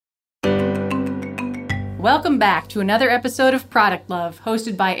Welcome back to another episode of Product Love,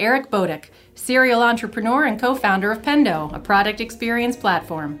 hosted by Eric Bodick, serial entrepreneur and co-founder of Pendo, a product experience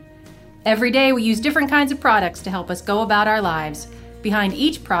platform. Every day we use different kinds of products to help us go about our lives. Behind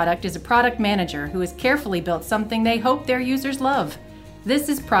each product is a product manager who has carefully built something they hope their users love. This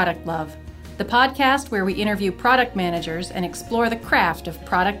is Product Love, the podcast where we interview product managers and explore the craft of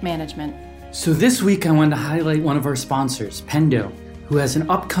product management. So this week I wanted to highlight one of our sponsors, Pendo, who has an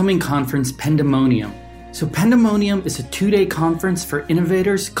upcoming conference, Pendemonium. So Pendemonium is a 2-day conference for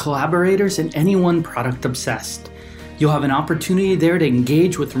innovators, collaborators, and anyone product obsessed. You'll have an opportunity there to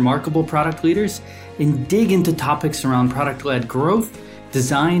engage with remarkable product leaders and dig into topics around product-led growth,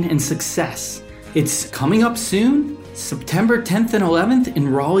 design, and success. It's coming up soon, September 10th and 11th in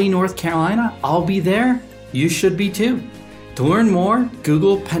Raleigh, North Carolina. I'll be there. You should be too. To learn more,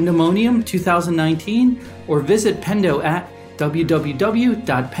 Google Pendemonium 2019 or visit Pendo at www.pendo.io.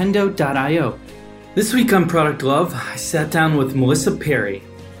 This week on Product Love, I sat down with Melissa Perri.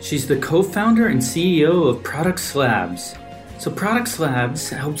 She's the co-founder and CEO of Products Labs. So Products Labs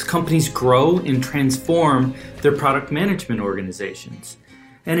helps companies grow and transform their product management organizations.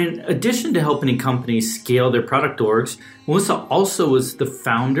 And in addition to helping companies scale their product orgs, Melissa also is the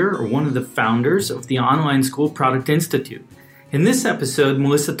founder or one of the founders of the online school Product Institute. In this episode,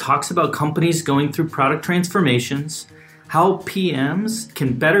 Melissa talks about companies going through product transformations, how PMs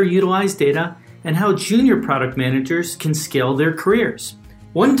can better utilize data, and how junior product managers can scale their careers.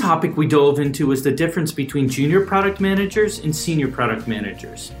 One topic we dove into was the difference between junior product managers and senior product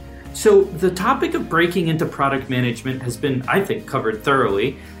managers. So the topic of breaking into product management has been, I think, covered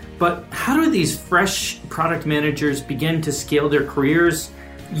thoroughly, but how do these fresh product managers begin to scale their careers?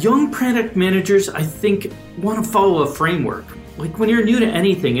 Young product managers, I think, want to follow a framework. Like when you're new to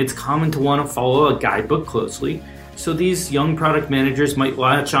anything, it's common to want to follow a guidebook closely. So these young product managers might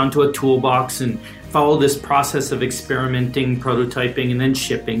latch onto a toolbox and follow this process of experimenting, prototyping, and then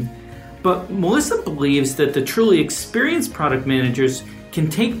shipping. But Melissa believes that the truly experienced product managers can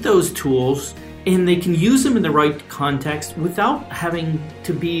take those tools and they can use them in the right context without having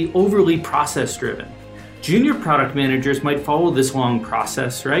to be overly process-driven. Junior product managers might follow this long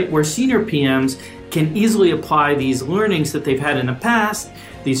process, right? Where senior PMs can easily apply these learnings that they've had in the past,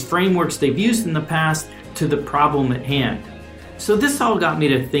 these frameworks they've used in the past, to the problem at hand. So this all got me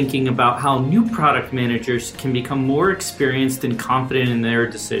to thinking about how new product managers can become more experienced and confident in their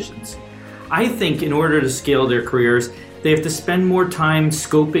decisions. I think in order to scale their careers, they have to spend more time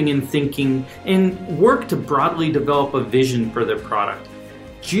scoping and thinking and work to broadly develop a vision for their product.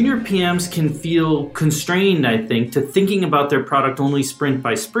 Junior PMs can feel constrained, I think, to thinking about their product only sprint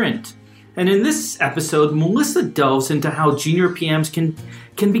by sprint. And in this episode, Melissa delves into how junior PMs can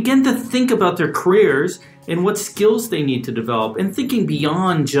begin to think about their careers and what skills they need to develop and thinking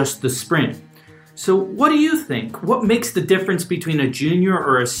beyond just the sprint. So what do you think? What makes the difference between a junior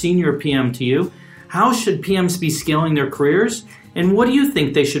or a senior PM to you? How should PMs be scaling their careers? And what do you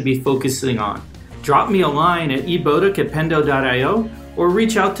think they should be focusing on? Drop me a line at ebodick@pendo.io or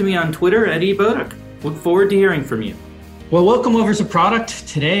reach out to me on Twitter at ebodick. Look forward to hearing from you. Well, welcome over to Product.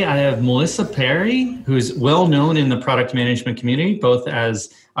 Today I have Melissa Perri, who's well known in the product management community, both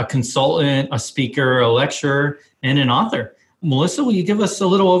as a consultant, a speaker, a lecturer, and an author. Melissa, will you give us a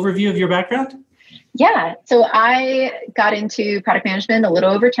little overview of your background? Yeah, so I got into product management a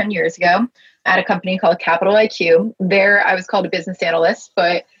little over 10 years ago at a company called Capital IQ. There I was called a business analyst,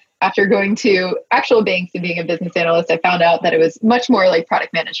 but after going to actual banks and being a business analyst, I found out that it was much more like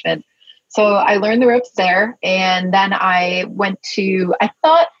product management. So I learned the ropes there, and then I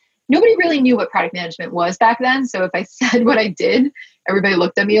thought nobody really knew what product management was back then. So if I said what I did, everybody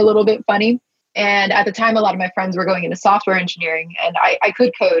looked at me a little bit funny. And at the time, a lot of my friends were going into software engineering, and I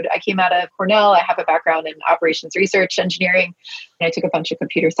could code. I came out of Cornell. I have a background in operations research engineering, and I took a bunch of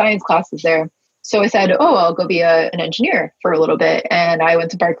computer science classes there. So I said, I'll go be an engineer for a little bit. And I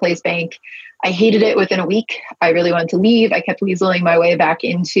went to Barclays Bank. I hated it within a week. I really wanted to leave. I kept weaseling my way back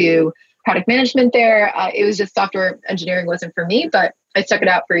into product management there. It was just software engineering wasn't for me, but I stuck it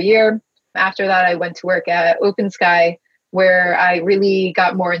out for a year. After that, I went to work at OpenSky, where I really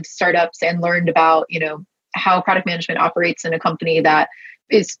got more into startups and learned about, how product management operates in a company that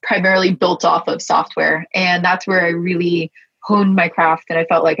is primarily built off of software. And that's where I really honed my craft, and I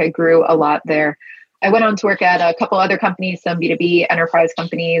felt like I grew a lot there. I went on to work at a couple other companies, some B2B enterprise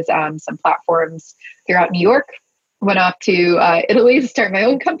companies, some platforms throughout New York. Went off to Italy to start my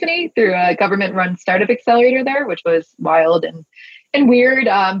own company through a government-run startup accelerator there, which was wild and weird,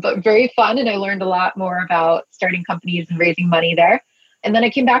 but very fun. And I learned a lot more about starting companies and raising money there. And then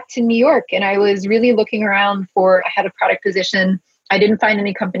I came back to New York, and I was really looking around for a head of product position. I didn't find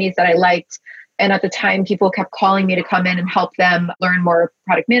any companies that I liked. And at the time, people kept calling me to come in and help them learn more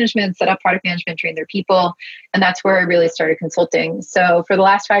product management, set up product management, train their people. And that's where I really started consulting. So for the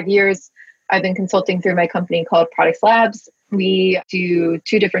last 5 years, I've been consulting through my company called Product Labs. We do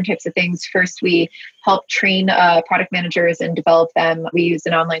two different types of things. First, we help train product managers and develop them. We use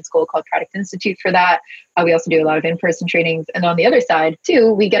an online school called Product Institute for that. We also do a lot of in-person trainings. And on the other side,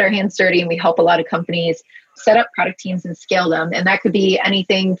 too, we get our hands dirty and we help a lot of companies set up product teams and scale them. And that could be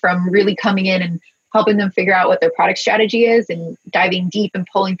anything from really coming in and helping them figure out what their product strategy is and diving deep and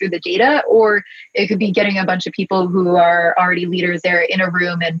pulling through the data, or it could be getting a bunch of people who are already leaders there in a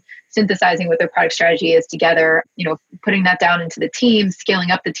room and synthesizing what their product strategy is together, putting that down into the teams,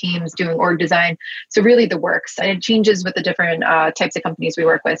 scaling up the teams, doing org design. So really the works. And it changes with the different types of companies we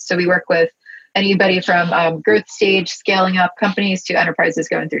work with. So we work with anybody from growth stage, scaling up companies to enterprises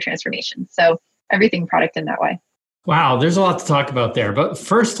going through transformation. So everything product in that way. Wow, there's a lot to talk about there. But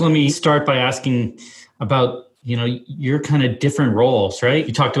first, let me start by asking about, your kind of different roles, right?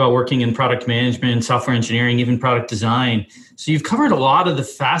 You talked about working in product management, software engineering, even product design. So you've covered a lot of the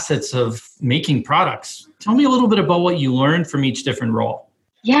facets of making products. Tell me a little bit about what you learned from each different role.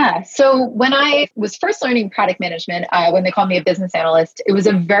 Yeah. So when I was first learning product management, when they called me a business analyst, it was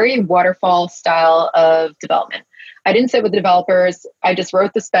a very waterfall style of development. I didn't sit with the developers. I just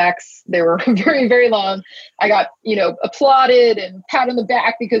wrote the specs. They were very, very long. I got, applauded and pat on the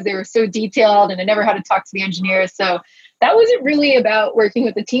back because they were so detailed, and I never had to talk to the engineers. So that wasn't really about working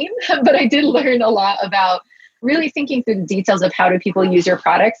with the team, but I did learn a lot about really thinking through the details of how do people use your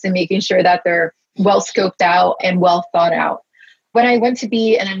products and making sure that they're well scoped out and well thought out. When I went to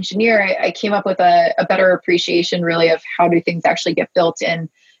be an engineer, I came up with a better appreciation really of how do things actually get built and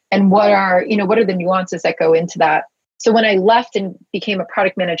what are the nuances that go into that. So when I left and became a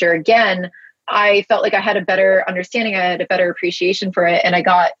product manager again, I felt like I had a better understanding, I had a better appreciation for it. And I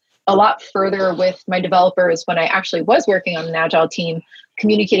got a lot further with my developers when I actually was working on an agile team,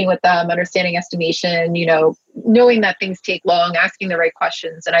 communicating with them, understanding estimation, knowing that things take long, asking the right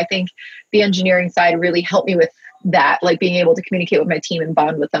questions. And I think the engineering side really helped me with that, like being able to communicate with my team and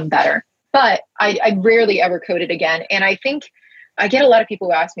bond with them better. But I rarely ever coded again. And I think I get a lot of people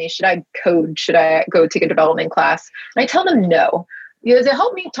who ask me, should I code? Should I go take a development class? And I tell them no, because it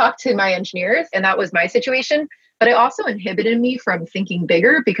helped me talk to my engineers. And that was my situation. But it also inhibited me from thinking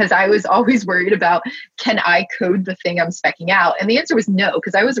bigger because I was always worried about, can I code the thing I'm speccing out? And the answer was no,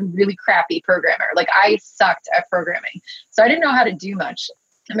 because I was a really crappy programmer. Like I sucked at programming. So I didn't know how to do much.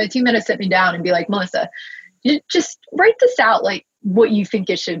 And my team had to sit me down and be like, Melissa, you just write this out like what you think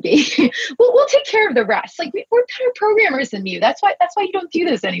it should be. We'll take care of the rest. Like we're better programmers than you. That's why you don't do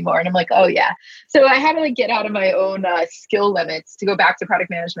this anymore. And I'm like, oh yeah. So I had to get out of my own skill limits to go back to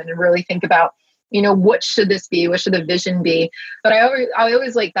product management and really think about, what should this be? What should the vision be? But I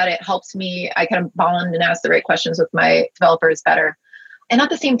always like that it helps me. I kind of bond and ask the right questions with my developers better. And at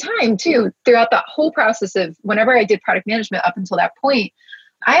the same time too, throughout that whole process of whenever I did product management up until that point,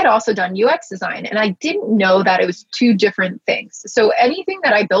 I had also done UX design, and I didn't know that it was two different things. So anything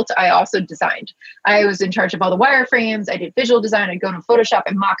that I built, I also designed. I was in charge of all the wireframes. I did visual design. I'd go into Photoshop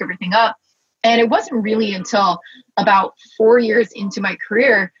and mock everything up. And it wasn't really until about 4 years into my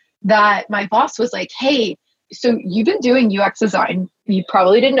career that my boss was like, hey, so you've been doing UX design. You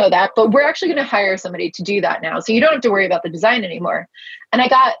probably didn't know that, but we're actually going to hire somebody to do that now. So you don't have to worry about the design anymore. And I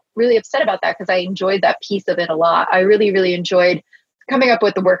got really upset about that because I enjoyed that piece of it a lot. I really, really enjoyed coming up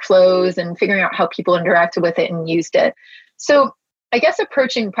with the workflows and figuring out how people interacted with it and used it. So I guess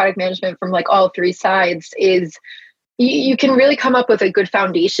approaching product management from like all three sides is you can really come up with a good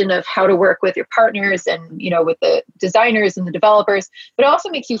foundation of how to work with your partners and, with the designers and the developers, but it also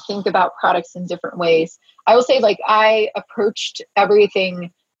makes you think about products in different ways. I will say like I approached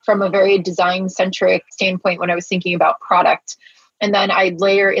everything from a very design centric standpoint when I was thinking about product. And then I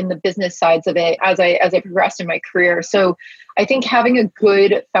layer in the business sides of it as I progressed in my career. So I think having a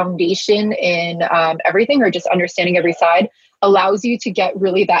good foundation in everything or just understanding every side allows you to get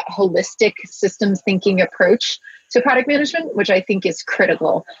really that holistic systems thinking approach to product management, which I think is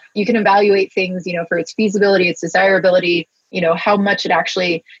critical. You can evaluate things, for its feasibility, its desirability, how much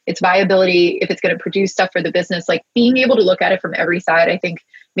its viability, if it's going to produce stuff for the business, like being able to look at it from every side, I think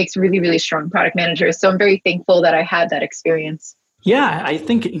makes really, really strong product managers. So I'm very thankful that I had that experience. Yeah, I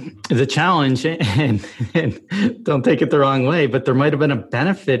think the challenge, and don't take it the wrong way, but there might have been a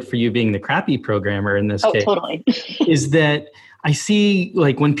benefit for you being the crappy programmer in this case. Totally. Is that I see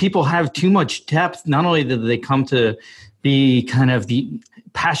like when people have too much depth, not only do they come to be kind of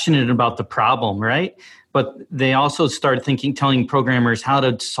passionate about the problem, right? But they also start telling programmers how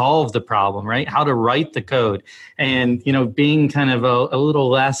to solve the problem, right? How to write the code. And, being kind of a little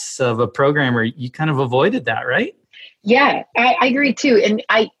less of a programmer, you kind of avoided that, right? Yeah, I agree too. And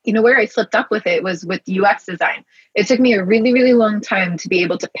where I slipped up with it was with UX design. It took me a really, really long time to be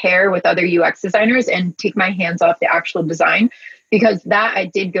able to pair with other UX designers and take my hands off the actual design, because that I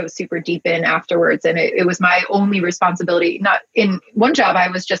did go super deep in afterwards. And it was my only responsibility. Not in one job, I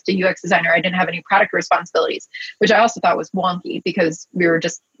was just a UX designer. I didn't have any product responsibilities, which I also thought was wonky, because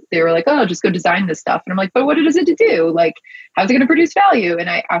they were like, oh, just go design this stuff. And I'm like, but what is it to do? Like, how's it going to produce value? And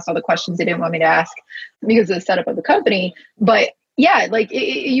I asked all the questions they didn't want me to ask because of the setup of the company. But yeah, like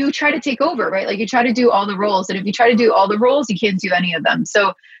you try to take over, right? Like you try to do all the roles. And if you try to do all the roles, you can't do any of them.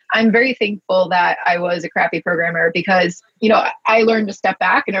 So I'm very thankful that I was a crappy programmer, because, I learned to step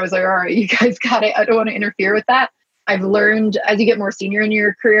back and I was like, all right, you guys got it. I don't want to interfere with that. I've learned as you get more senior in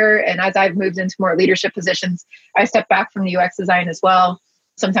your career and as I've moved into more leadership positions, I step back from the UX design as well.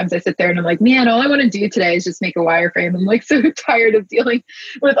 Sometimes I sit there and I'm like, man, all I want to do today is just make a wireframe. I'm like so tired of dealing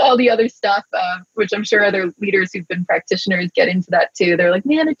with all the other stuff, which I'm sure other leaders who've been practitioners get into that too. They're like,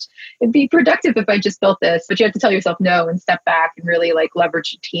 man, it'd be productive if I just built this. But you have to tell yourself no and step back and really like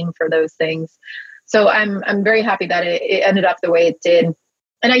leverage a team for those things. So I'm very happy that it ended up the way it did.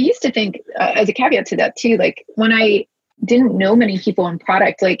 And I used to think, as a caveat to that too, like when I didn't know many people in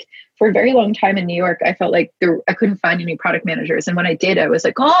product, like for a very long time in New York, I felt like I couldn't find any product managers. And when I did, I was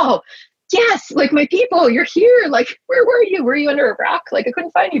like, oh, yes, like my people, you're here. Like, where were you? Were you under a rock? Like I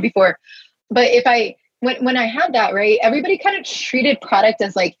couldn't find you before. But when I had that, right, everybody kind of treated product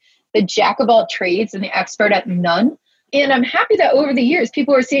as like the jack of all trades and the expert at none. And I'm happy that over the years,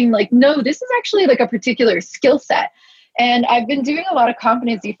 people are seeing like, no, this is actually like a particular skill set. And I've been doing a lot of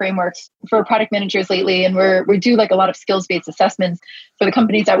competency frameworks for product managers lately. And we do like a lot of skills-based assessments for the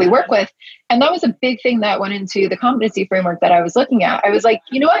companies that we work with. And that was a big thing that went into the competency framework that I was looking at. I was like,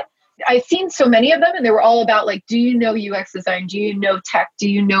 you know what? I've seen so many of them and they were all about like, do you know UX design? Do you know tech? Do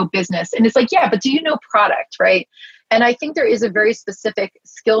you know business? And it's like, yeah, but do you know product, right? And I think there is a very specific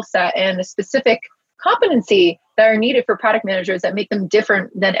skill set and a specific competency that are needed for product managers that make them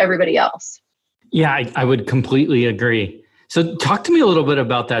different than everybody else. Yeah, I would completely agree. So talk to me a little bit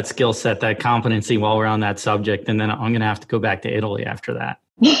about that skill set, that competency while we're on that subject. And then I'm going to have to go back to Italy after that.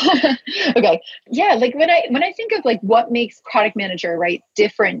 Okay. Yeah. Like when I think of like what makes product manager, right,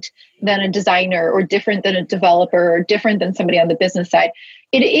 different than a designer or different than a developer or different than somebody on the business side,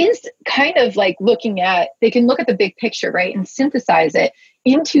 it is kind of like they can look at the big picture, right, and synthesize it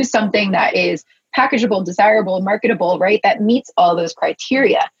into something that is packageable, desirable, marketable, right, that meets all those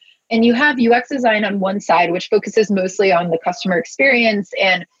criteria. And you have UX design on one side, which focuses mostly on the customer experience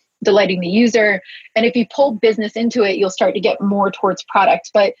and delighting the user. And if you pull business into it, you'll start to get more towards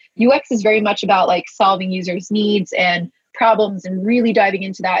product. But UX is very much about like solving users' needs and problems and really diving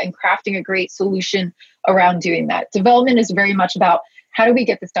into that and crafting a great solution around doing that. Development is very much about how do we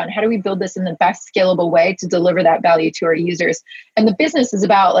get this done? How do we build this in the best scalable way to deliver that value to our users? And the business is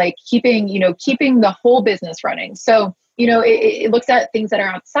about like keeping the whole business running. So it looks at things that are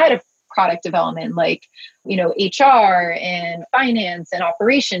outside of product development, like, HR and finance and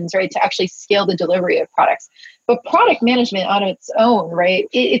operations, right, to actually scale the delivery of products. But product management on its own, right,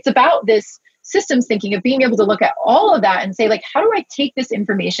 it's about this systems thinking of being able to look at all of that and say, like, how do I take this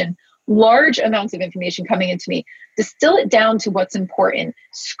information, large amounts of information coming into me, distill it down to what's important,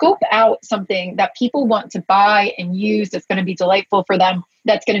 scope out something that people want to buy and use that's going to be delightful for them,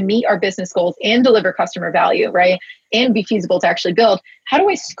 that's going to meet our business goals and deliver customer value, right? And be feasible to actually build. How do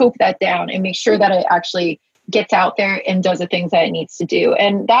I scope that down and make sure that it actually gets out there and does the things that it needs to do?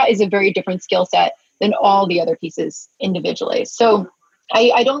 And that is a very different skill set than all the other pieces individually. So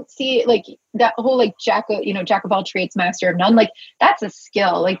I don't see like that whole like jack of all trades, master of none. Like that's a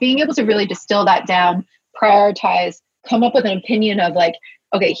skill, like being able to really distill that down, prioritize, come up with an opinion of like,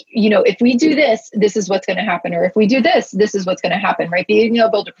 okay, if we do this, this is what's going to happen. Or if we do this, this is what's going to happen, right? Being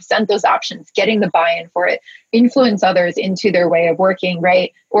able to present those options, getting the buy-in for it, influence others into their way of working,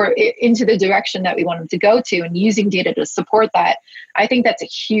 right? Or into the direction that we want them to go to and using data to support that. I think that's a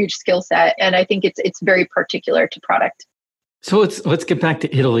huge skill set. And I think it's very particular to product. So let's get back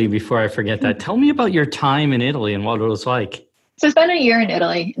to Italy before I forget that. Tell me about your time in Italy and what it was like. So I spent a year in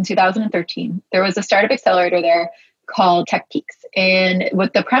Italy in 2013. There was a startup accelerator there called Tech Peaks. And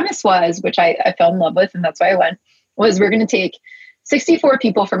what the premise was, which I fell in love with, and that's why I went, was we're going to take 64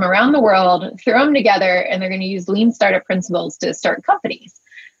 people from around the world, throw them together, and they're going to use lean startup principles to start companies.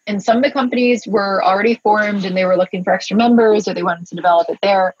 And some of the companies were already formed and they were looking for extra members or they wanted to develop it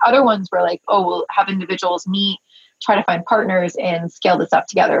there. Other ones were like, oh, we'll have individuals meet, try to find partners and scale this up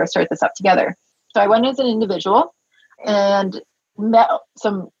together or start this up together. So I went as an individual and met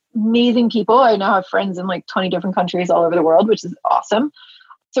some amazing people. I now have friends in like 20 different countries all over the world, which is awesome.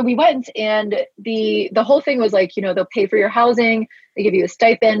 So we went and the whole thing was like, they'll pay for your housing. They give you a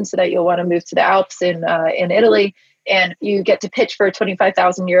stipend so that you'll want to move to the Alps in Italy. And you get to pitch for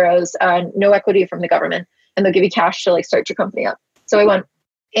 25,000 euros, no equity from the government. And they'll give you cash to like start your company up. So I went,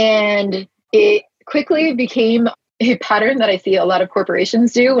 and it quickly became a pattern that I see a lot of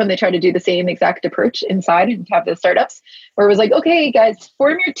corporations do when they try to do the same exact approach inside and have the startups, where it was like, okay, guys,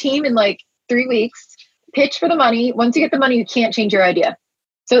 form your team in like 3 weeks, pitch for the money. Once you get the money, you can't change your idea.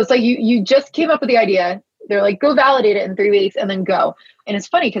 So it's like you just came up with the idea. They're like, go validate it in 3 weeks and then go. And it's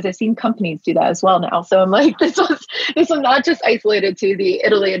funny because I've seen companies do that as well now. So I'm like, this was not just isolated to the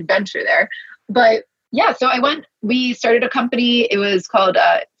Italy adventure there. But yeah, so we started a company. It was called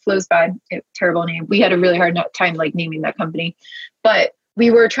Flows By, terrible name. We had a really hard time like naming that company. But we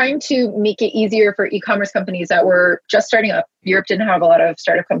were trying to make it easier for e-commerce companies that were just starting up. Europe didn't have a lot of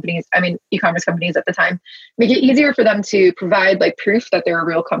e-commerce companies at the time. Make it easier for them to provide like proof that they're a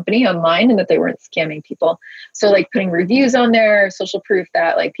real company online and that they weren't scamming people. So like putting reviews on there, social proof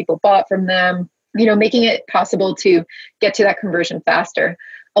that like people bought from them, making it possible to get to that conversion faster.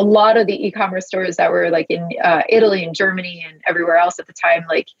 A lot of the e-commerce stores that were like in Italy and Germany and everywhere else at the time,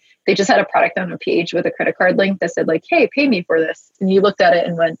 like they just had a product on a page with a credit card link that said like, hey, pay me for this. And you looked at it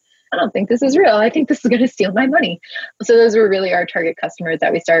and went, I don't think this is real. I think this is going to steal my money. So those were really our target customers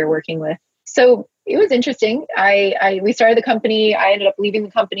that we started working with. So it was interesting. We started the company. I ended up leaving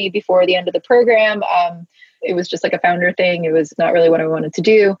the company before the end of the program. It was just like a founder thing. It was not really what I wanted to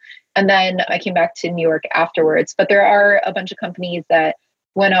do. And then I came back to New York afterwards. But there are a bunch of companies that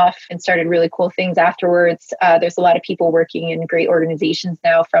went off and started really cool things afterwards. There's a lot of people working in great organizations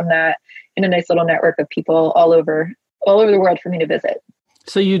now from that, and a nice little network of people all over the world for me to visit.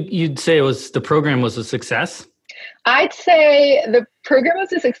 So you'd say the program was a success? I'd say the program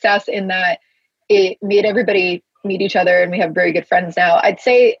was a success in that it made everybody meet each other, and we have very good friends now. I'd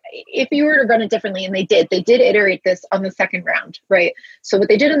say if you were to run it differently, and they did iterate this on the second round, right? So what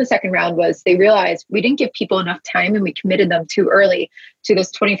they did in the second round was they realized we didn't give people enough time and we committed them too early to this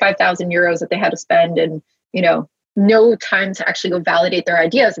 25,000 euros that they had to spend and, no time to actually go validate their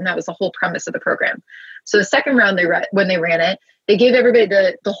ideas. And that was the whole premise of the program. So the second round, when they ran it, they gave everybody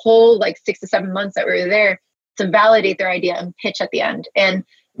the whole like 6 to 7 months that we were there to validate their idea and pitch at the end. And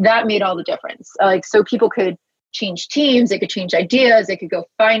that made all the difference. So people could change teams, they could change ideas, they could go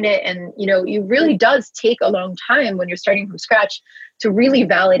find it. And, it really does take a long time when you're starting from scratch to really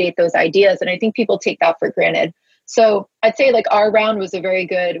validate those ideas. And I think people take that for granted. So I'd say like our round was we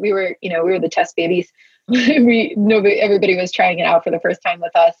were the test babies. Everybody was trying it out for the first time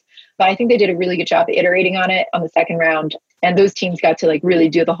with us, but I think they did a really good job of iterating on it on the second round. And those teams got to like really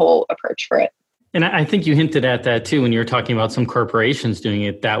do the whole approach for it. And I think you hinted at that too when you were talking about some corporations doing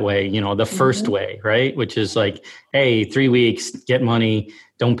it that way, the first way, right? Which is like, hey, 3 weeks, get money,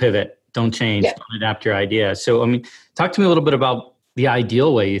 don't pivot, don't change, don't adapt your idea. So, talk to me a little bit about the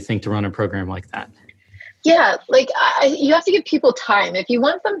ideal way you think to run a program like that. Yeah, you have to give people time. If you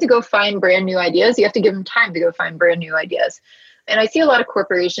want them to go find brand new ideas, you have to give them time to go find brand new ideas. And I see a lot of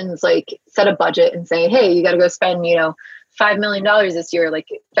corporations like set a budget and say, hey, you got to go spend, $5 million this year, like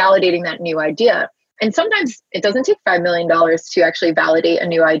validating that new idea. And sometimes it doesn't take $5 million to actually validate a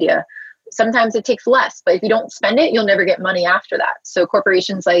new idea. Sometimes it takes less, but if you don't spend it, you'll never get money after that. So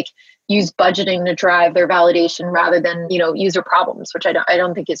corporations like use budgeting to drive their validation rather than, user problems, which I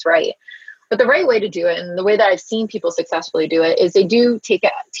don't think is right. But the right way to do it, and the way that I've seen people successfully do it, is they do take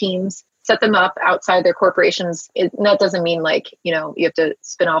teams, set them up outside their corporations. And that doesn't mean like, you have to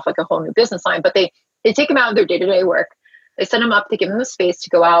spin off like a whole new business line, but they take them out of their day-to-day work. They set them up, they give them the space to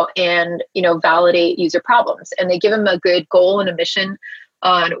go out and, validate user problems. And they give them a good goal and a mission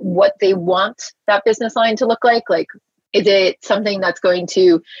on what they want that business line to look like. Like, is it something that's going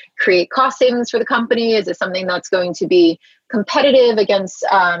to create cost savings for the company? Is it something that's going to be competitive against,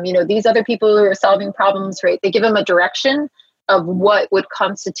 these other people who are solving problems, right? They give them a direction of what would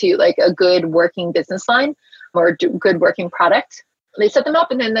constitute like a good working business line or good working product. They set them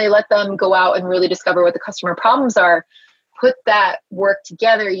up and then they let them go out and really discover what the customer problems are, put that work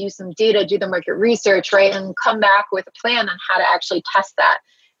together, use some data, do the market research, right? And come back with a plan on how to actually test that.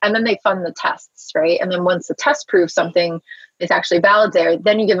 And then they fund the tests, right? And then once the test proves something is actually valid there,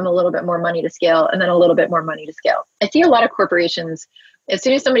 then you give them a little bit more money to scale and then a little bit more money to scale. I see a lot of corporations, as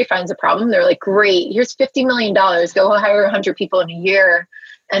soon as somebody finds a problem, they're like, great, here's $50 million, go hire 100 people in a year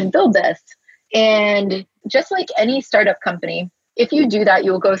and build this. And just like any startup company, if you do that,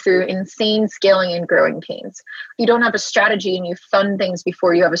 you'll go through insane scaling and growing pains. If you don't have a strategy and you fund things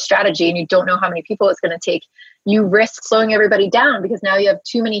before you have a strategy and you don't know how many people it's going to take, you risk slowing everybody down because now you have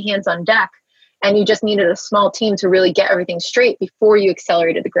too many hands on deck and you just needed a small team to really get everything straight before you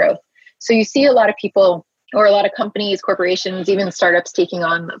accelerated the growth. So you see a lot of people or a lot of companies, corporations, even startups taking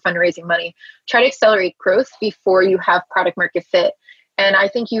on fundraising money, try to accelerate growth before you have product market fit. And I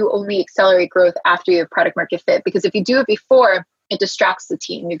think you only accelerate growth after you have product market fit, because if you do it before, it distracts the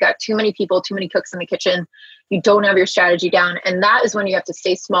team. You've got too many people, too many cooks in the kitchen. You don't have your strategy down. And that is when you have to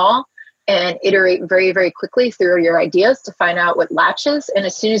stay small and iterate very, very quickly through your ideas to find out what latches. And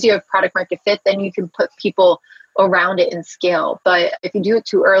as soon as you have product market fit, then you can put people around it and scale. But if you do it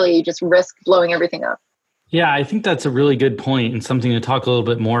too early, you just risk blowing everything up. Yeah, I think that's a really good point and something to talk a little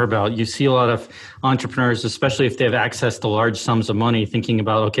bit more about. You see a lot of entrepreneurs, especially if they have access to large sums of money, thinking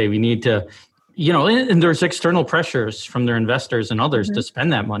about, okay, we need to, and there's external pressures from their investors and others to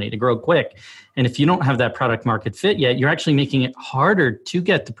spend that money to grow quick. And if you don't have that product market fit yet, you're actually making it harder to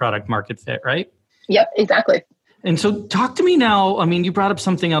get the product market fit, right? Yep, exactly. And so talk to me now. I mean, you brought up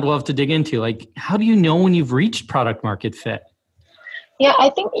something I'd love to dig into. Like, how do you know when you've reached product market fit? Yeah,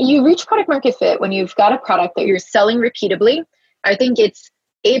 I think you reach product market fit when you've got a product that you're selling repeatably. I think it's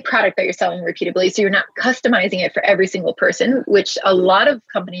a product that you're selling repeatably, so you're not customizing it for every single person, which a lot of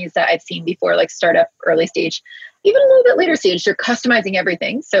companies that I've seen before, like startup, early stage, even a little bit later stage, they're customizing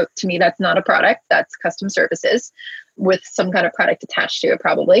everything. So to me, that's not a product, that's custom services with some kind of product attached to it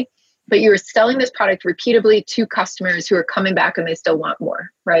probably. But you're selling this product repeatably to customers who are coming back and they still want more,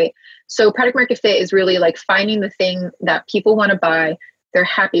 right? So product market fit is really like finding the thing that people want to buy. They're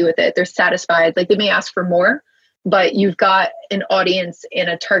happy with it. They're satisfied. Like they may ask for more, but you've got an audience and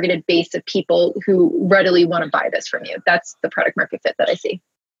a targeted base of people who readily want to buy this from you. That's the product market fit that I see.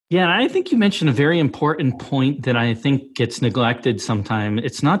 Yeah, and I think you mentioned a very important point that I think gets neglected sometimes.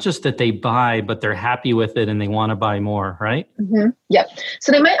 It's not just that they buy, but they're happy with it and they want to buy more, right? Mm-hmm. Yep.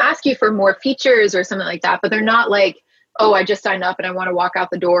 So they might ask you for more features or something like that, but they're not like, oh, I just signed up and I want to walk out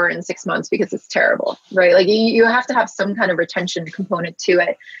the door in 6 months because it's terrible, right? Like you have to have some kind of retention component to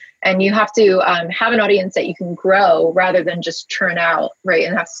it. And you have to have an audience that you can grow rather than just churn out, right?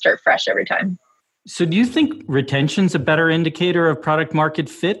 And have to start fresh every time. So do you think retention's a better indicator of product market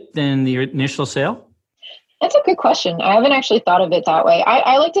fit than the initial sale? That's a good question. I haven't actually thought of it that way.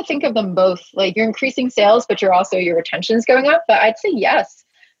 I like to think of them both. Like you're increasing sales, but your retention is going up. But I'd say yes.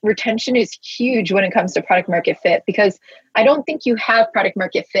 Retention is huge when it comes to product market fit, because I don't think you have product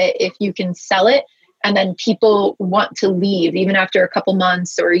market fit if you can sell it and then people want to leave even after a couple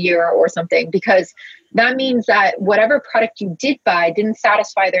months or a year or something, because that means that whatever product you did buy didn't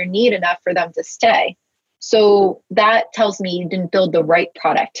satisfy their need enough for them to stay. So that tells me you didn't build the right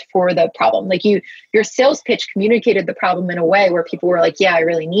product for the problem. Like your sales pitch communicated the problem in a way where people were like, yeah, I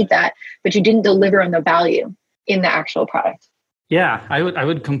really need that, but you didn't deliver on the value in the actual product. Yeah, I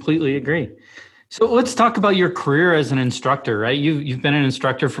would completely agree. So let's talk about your career as an instructor, right? You've been an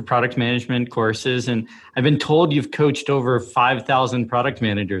instructor for product management courses, and I've been told you've coached over 5,000 product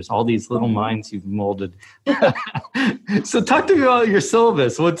managers, all these little minds you've molded. So talk to me about your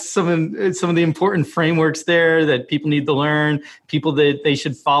syllabus. What's some of the important frameworks there that people need to learn, people that they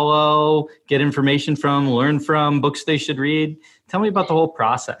should follow, get information from, learn from, books they should read? Tell me about the whole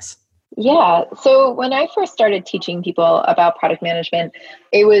process. Yeah. So when I first started teaching people about product management,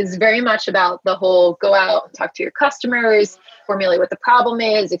 it was very much about the whole go out and talk to your customers, formulate what the problem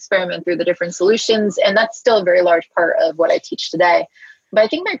is, experiment through the different solutions. And that's still a very large part of what I teach today. But I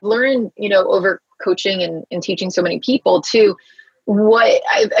think I've learned, over coaching and teaching so many people too, what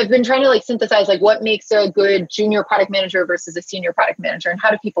I've been trying to like synthesize, like what makes a good junior product manager versus a senior product manager, and how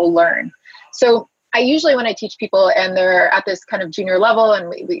do people learn? So I usually, when I teach people and they're at this kind of junior level and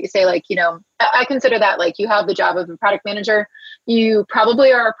we say like, I consider that like you have the job of a product manager. You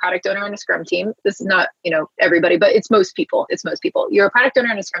probably are a product owner on a Scrum team. This is not, everybody, but it's most people. You're a product owner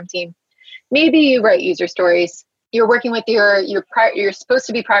on a Scrum team. Maybe you write user stories. You're working with you're supposed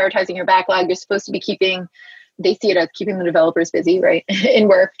to be prioritizing your backlog. You're supposed to be they see it as keeping the developers busy, right? In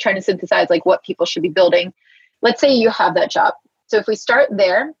work, trying to synthesize like what people should be building. Let's say you have that job. So if we start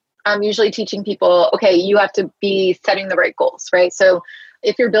there, I'm usually teaching people, okay, you have to be setting the right goals, right? So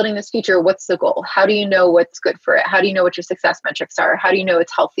if you're building this feature, what's the goal? How do you know what's good for it? How do you know what your success metrics are? How do you know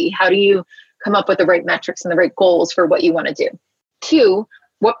it's healthy? How do you come up with the right metrics and the right goals for what you want to do? 2,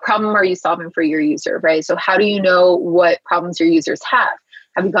 what problem are you solving for your user, right? So how do you know what problems your users have?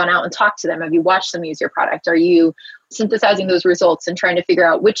 Have you gone out and talked to them? Have you watched them use your product? Are you synthesizing those results and trying to figure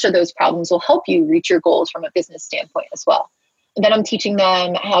out which of those problems will help you reach your goals from a business standpoint as well? Then I'm teaching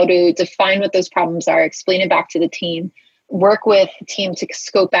them how to define what those problems are, explain it back to the team, work with the team to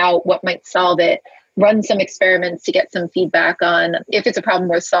scope out what might solve it, run some experiments to get some feedback on if it's a problem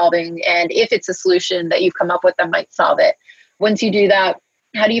worth solving and if it's a solution that you've come up with that might solve it. Once you do that,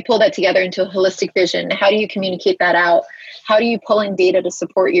 how do you pull that together into a holistic vision? How do you communicate that out? How do you pull in data to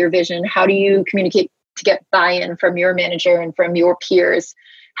support your vision? How do you communicate to get buy-in from your manager and from your peers?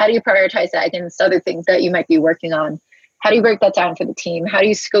 How do you prioritize that against other things that you might be working on? How do you break that down for the team? How do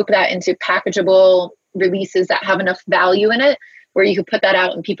you scope that into packageable releases that have enough value in it where you could put that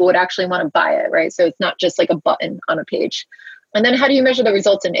out and people would actually want to buy it, right? So it's not just like a button on a page. And then how do you measure the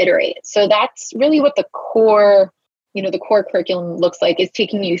results and iterate? So that's really what the core curriculum looks like, is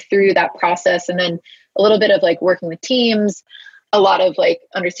taking you through that process, and then a little bit of like working with teams, a lot of like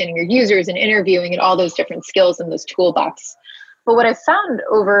understanding your users and interviewing and all those different skills in those toolbox. But what I found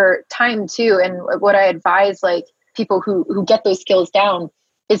over time too, and what I advise like people who get those skills down,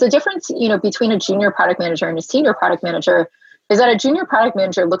 is the difference, between a junior product manager and a senior product manager is that a junior product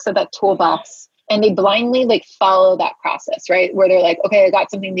manager looks at that toolbox and they blindly like follow that process, right? Where they're like, okay, I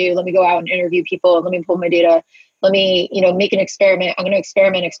got something new. Let me go out and interview people. Let me pull my data. Let me, make an experiment. I'm going to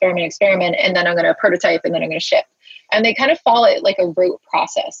experiment. And then I'm going to prototype and then I'm going to ship. And they kind of follow it like a rote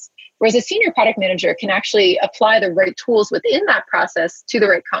process. Whereas a senior product manager can actually apply the right tools within that process to the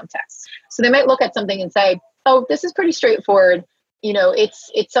right context. So they might look at something and say, oh, this is pretty straightforward.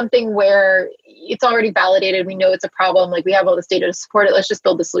 It's something where it's already validated. We know it's a problem. Like we have all this data to support it. Let's just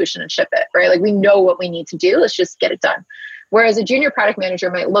build the solution and ship it, right? Like we know what we need to do. Let's just get it done. Whereas a junior product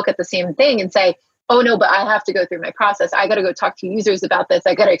manager might look at the same thing and say, oh no, but I have to go through my process. I got to go talk to users about this.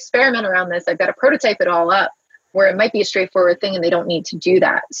 I got to experiment around this. I've got to prototype it all up, where it might be a straightforward thing and they don't need to do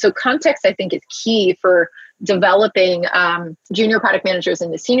that. So context, I think, is key for developing junior product managers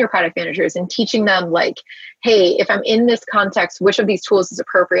and the senior product managers, and teaching them like, hey, if I'm in this context, which of these tools is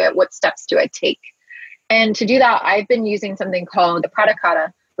appropriate? What steps do I take? And to do that, I've been using something called the Product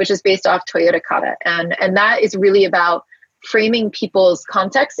Kata, which is based off Toyota Kata. And that is really about framing people's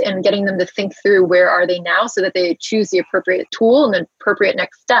context and getting them to think through where are they now so that they choose the appropriate tool and the appropriate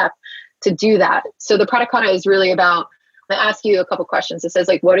next step to do that. So the Product Kata is really about, I ask you a couple questions. It says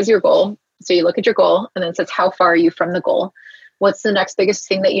like, what is your goal? So you look at your goal, and then it says, how far are you from the goal? What's the next biggest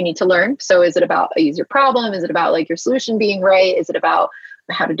thing that you need to learn? So is it about a user problem? Is it about like your solution being right? Is it about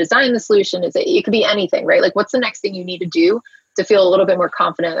how to design the solution? It could be anything, right? Like what's the next thing you need to do to feel a little bit more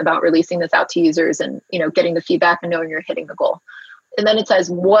confident about releasing this out to users and, getting the feedback and knowing you're hitting the goal. And then it says,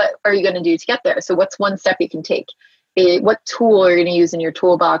 what are you going to do to get there? So what's one step you can take? What tool are you going to use in your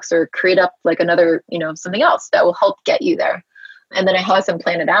toolbox, or create up like another, something else that will help get you there? And then I have them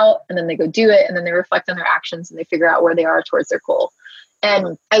plan it out, and then they go do it, and then they reflect on their actions and they figure out where they are towards their goal.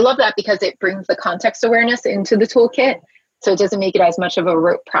 And I love that because it brings the context awareness into the toolkit. So it doesn't make it as much of a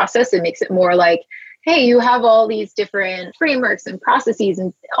rote process. It makes it more like, hey, you have all these different frameworks and processes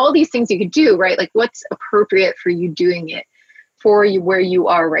and all these things you could do, right? Like what's appropriate for you doing it for you where you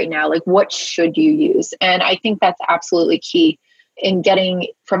are right now? Like what should you use? And I think that's absolutely key in getting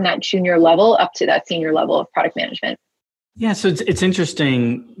from that junior level up to that senior level of product management. Yeah, so it's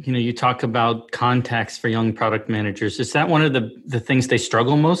interesting, you talk about context for young product managers. Is that one of the things they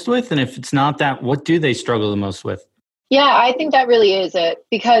struggle most with? And if it's not that, what do they struggle the most with? Yeah, I think that really is it.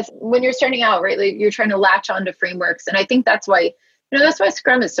 Because when you're starting out, right, like you're trying to latch onto frameworks. And I think that's why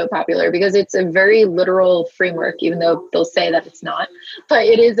Scrum is so popular, because it's a very literal framework, even though they'll say that it's not. But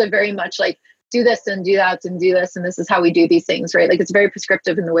it is a very much like, do this and do that and do this. And this is how we do these things, right? Like it's very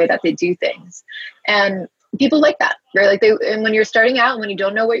prescriptive in the way that they do things. And people like that, right? Like and when you're starting out, when you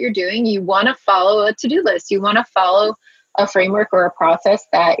don't know what you're doing, you want to follow a to-do list. You want to follow a framework or a process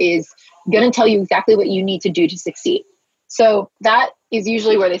that is going to tell you exactly what you need to do to succeed. So that is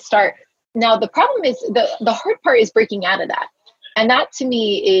usually where they start. Now, the problem is the hard part is breaking out of that. And that to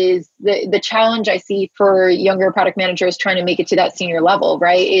me is the challenge I see for younger product managers trying to make it to that senior level,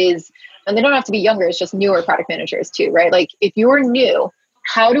 right? And they don't have to be younger, it's just newer product managers too, right? Like if you're new,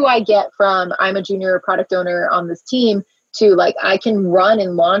 how do I get from I'm a junior product owner on this team to like I can run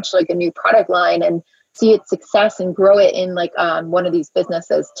and launch like a new product line and see its success and grow it in like one of these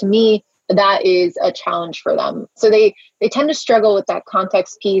businesses? To me, that is a challenge for them. So they tend to struggle with that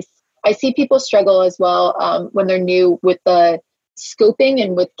context piece. I see people struggle as well when they're new with the scoping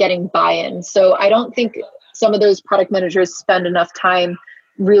and with getting buy-in. So I don't think some of those product managers spend enough time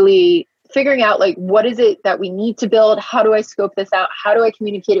really figuring out like, what is it that we need to build? How do I scope this out? How do I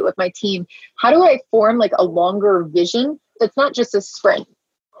communicate it with my team? How do I form like a longer vision that's not just a sprint,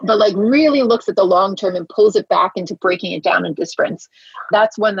 but like really looks at the long term and pulls it back into breaking it down into sprints?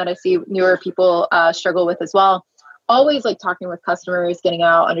 That's one that I see newer people struggle with as well. always like talking with customers, getting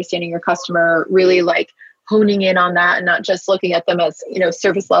out, understanding your customer, really like honing in on that and not just looking at them as,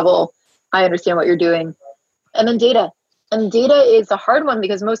 surface level. I understand what you're doing. And then data. And data is a hard one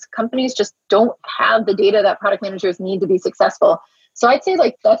because most companies just don't have the data that product managers need to be successful. So I'd say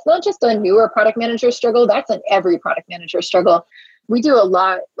like that's not just a newer product manager struggle, that's an every product manager struggle. We do a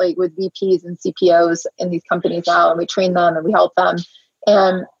lot like with VPs and CPOs in these companies now, and we train them and we help them.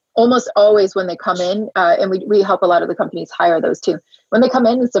 And almost always when they come in, and we help a lot of the companies hire those too. When they come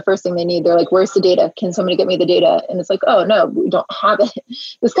in, it's the first thing they need. They're like, where's the data? Can somebody get me the data? And it's like, oh no, we don't have it.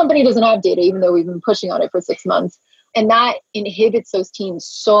 This company doesn't have data, even though we've been pushing on it for 6 months. And that inhibits those teams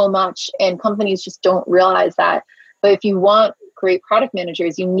so much. And companies just don't realize that. But if you want great product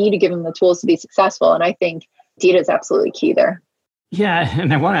managers, you need to give them the tools to be successful. And I think data is absolutely key there. Yeah,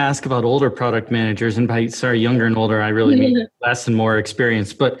 and I want to ask about older product managers, and by younger and older, I really mean less and more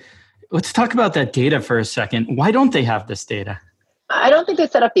experience. But let's talk about that data for a second. Why don't they have this data? I don't think they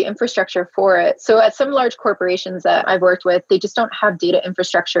set up the infrastructure for it. So at some large corporations that I've worked with, they just don't have data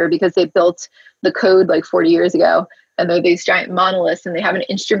infrastructure because they built the code like 40 years ago. And they're these giant monoliths and they haven't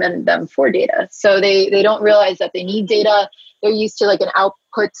instrumented them for data. So they don't realize that they need data. They're used to like an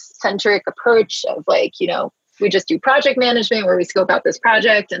output-centric approach of like, we just do project management where we scope out this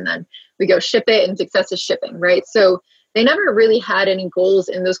project and then we go ship it, and success is shipping, right? So they never really had any goals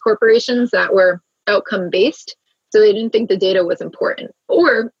in those corporations that were outcome based. So they didn't think the data was important.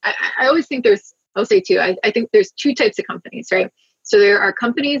 Or I always think I'll say too, I think there's two types of companies, right? So there are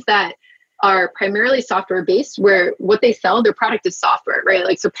companies that are primarily software based where what they sell, their product is software, right?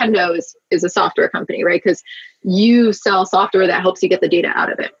 Like, so Pendo is a software company, right? Because you sell software that helps you get the data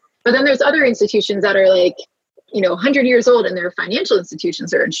out of it. But then there's other institutions that are like, 100 years old, and they're financial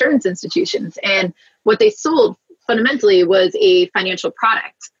institutions or insurance institutions. And what they sold fundamentally was a financial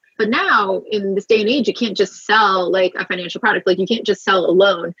product. But now in this day and age, you can't just sell like a financial product. Like you can't just sell a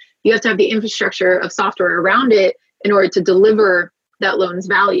loan. You have to have the infrastructure of software around it in order to deliver that loan's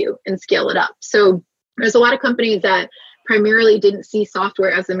value and scale it up. So there's a lot of companies that primarily didn't see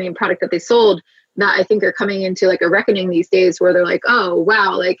software as the main product that they sold that I think are coming into like a reckoning these days where they're like, oh,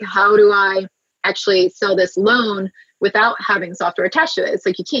 wow, like how do I actually sell this loan without having software attached to it? It's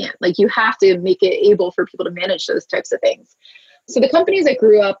like, you can't, like you have to make it able for people to manage those types of things. So the companies that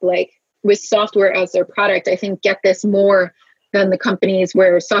grew up like with software as their product, I think get this more than the companies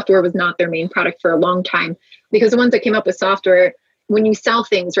where software was not their main product for a long time. Because the ones that came up with software, when you sell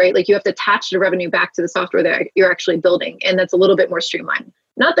things, right, like you have to attach the revenue back to the software that you're actually building. And that's a little bit more streamlined.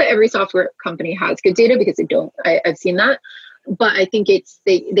 Not that every software company has good data, because they don't. I've seen that. But I think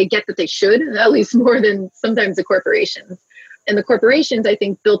they get that they should, at least more than sometimes the corporations. And the corporations, I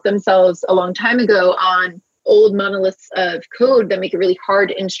think, built themselves a long time ago on old monoliths of code that make it really hard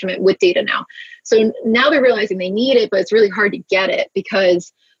to instrument with data now. So now they're realizing they need it, but it's really hard to get it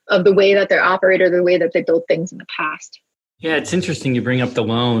because of the way that they operate or the way that they built things in the past. Yeah, it's interesting you bring up the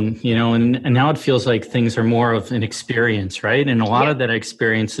loan, and now it feels like things are more of an experience, right? And a lot of that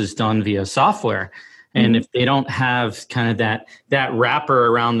experience is done via software. And if they don't have kind of that wrapper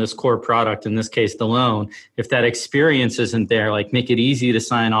around this core product, in this case, the loan, if that experience isn't there, like make it easy to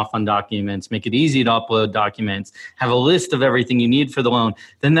sign off on documents, make it easy to upload documents, have a list of everything you need for the loan,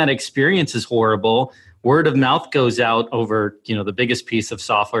 then that experience is horrible. Word of mouth goes out over, the biggest piece of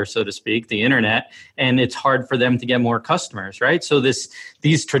software, so to speak, the internet, and it's hard for them to get more customers, right? So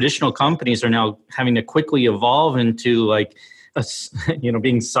these traditional companies are now having to quickly evolve into like,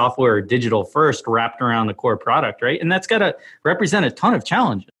 being software or digital first wrapped around the core product, right? And that's got to represent a ton of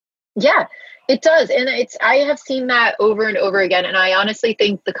challenges. Yeah, it does. And I have seen that over and over again. And I honestly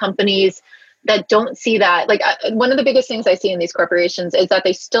think the companies that don't see that, like one of the biggest things I see in these corporations is that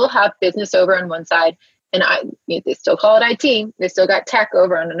they still have business over on one side and they still call it IT. They still got tech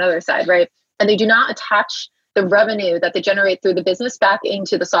over on another side, right? And they do not attach the revenue that they generate through the business back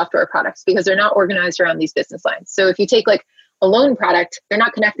into the software products because they're not organized around these business lines. So if you take like a loan product, they're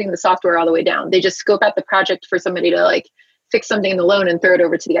not connecting the software all the way down. They just scope out the project for somebody to like fix something in the loan and throw it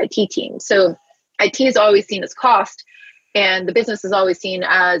over to the IT team. So IT is always seen as cost and the business is always seen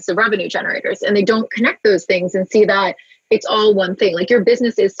as the revenue generators. And they don't connect those things and see that it's all one thing. Like your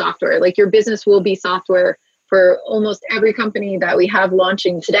business is software. Like your business will be software for almost every company that we have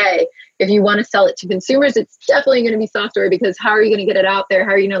launching today. If you want to sell it to consumers, it's definitely going to be software because how are you going to get it out there?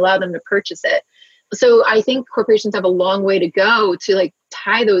 How are you going to allow them to purchase it? So I think corporations have a long way to go to like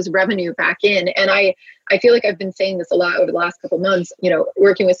tie those revenue back in. And I feel like I've been saying this a lot over the last couple of months,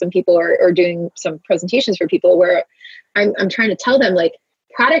 working with some people or doing some presentations for people where I'm trying to tell them like,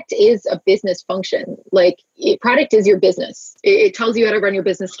 product is a business function. Product is your business. It tells you how to run your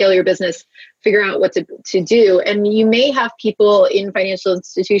business, scale your business, figure out what to do. And you may have people in financial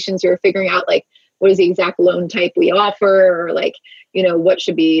institutions who are figuring out what is the exact loan type we offer, or what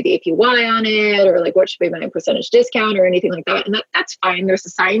should be the APY on it, or what should be my percentage discount or anything like that. And that's fine. There's a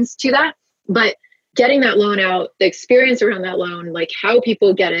science to that. But getting that loan out, the experience around that loan, how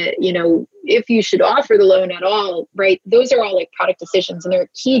people get it, if you should offer the loan at all, right? Those are all product decisions, and they're a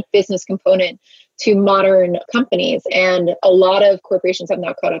key business component to modern companies. And a lot of corporations have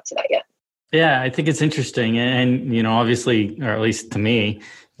not caught up to that yet. Yeah, I think it's interesting. And obviously, or at least to me,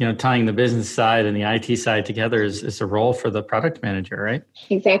 tying the business side and the IT side together is a role for the product manager, right?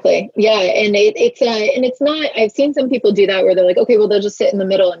 Exactly. Yeah. And it's not, I've seen some people do that where they're okay, well, they'll just sit in the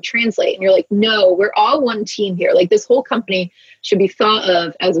middle and translate. And you're no, we're all one team here. This whole company should be thought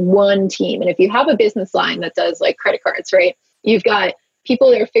of as one team. And if you have a business line that does credit cards, right? You've got people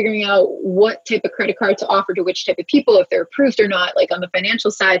that are figuring out what type of credit card to offer to which type of people, if they're approved or not, on the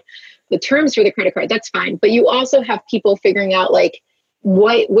financial side, the terms for the credit card, that's fine. But you also have people figuring out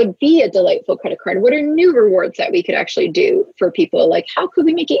what would be a delightful credit card? What are new rewards that we could actually do for people? How could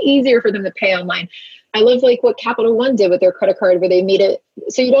we make it easier for them to pay online? I love what Capital One did with their credit card, where they made it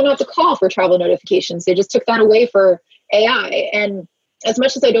so you don't have to call for travel notifications. They just took that away for AI. And as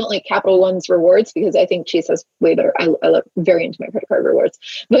much as I don't like Capital One's rewards, because I think Chase has way better, I look very into my credit card rewards,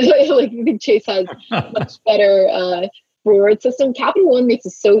 but I think Chase has much better reward system. Capital One makes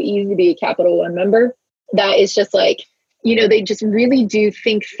it so easy to be a Capital One member. That is just they just really do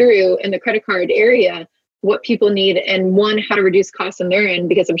think through in the credit card area what people need, and how to reduce costs on their end,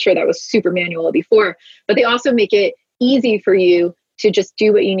 because I'm sure that was super manual before, but they also make it easy for you to just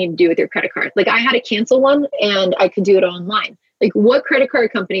do what you need to do with your credit card. I had to cancel one and I could do it online. What credit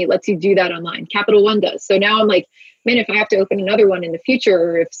card company lets you do that online? Capital One does. So now I'm man, if I have to open another one in the future,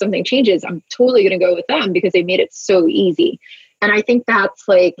 or if something changes, I'm totally going to go with them because they made it so easy. And I think that's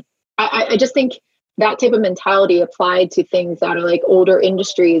I just think that type of mentality applied to things that are older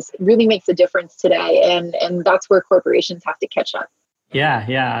industries really makes a difference today. And that's where corporations have to catch up. Yeah,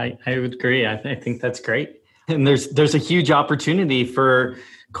 I would agree. I think that's great. And there's a huge opportunity for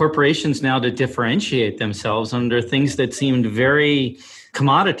corporations now to differentiate themselves under things that seemed very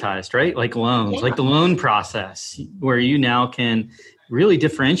commoditized, right? Like loans, like the loan process, where you now can really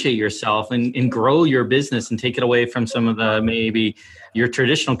differentiate yourself and grow your business and take it away from some of the maybe your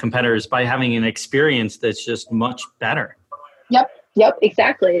traditional competitors by having an experience that's just much better. Yep,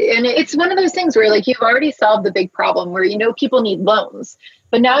 exactly. And it's one of those things where you've already solved the big problem where people need loans,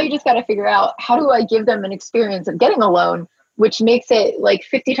 but now you just got to figure out, how do I give them an experience of getting a loan, which makes it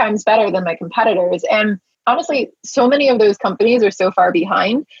 50 times better than my competitors. And honestly, so many of those companies are so far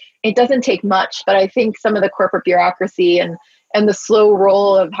behind. It doesn't take much, but I think some of the corporate bureaucracy and the slow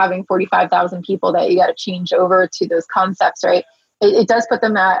roll of having 45,000 people that you got to change over to those concepts, right? It does put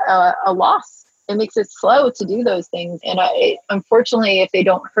them at a loss. It makes it slow to do those things. And unfortunately, if they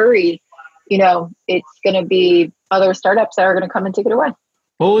don't hurry, it's going to be other startups that are going to come and take it away.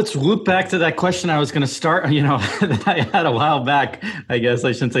 Well, let's loop back to that question I was going to start, that I had a while back. I guess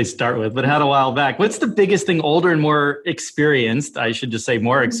I shouldn't say start with, but had a while back. What's the biggest thing older and more experienced, I should just say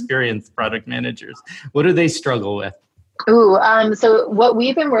more experienced product managers, what do they struggle with? So what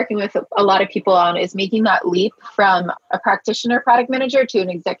we've been working with a lot of people on is making that leap from a practitioner product manager to an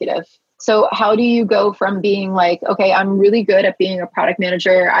executive. So how do you go from being okay, I'm really good at being a product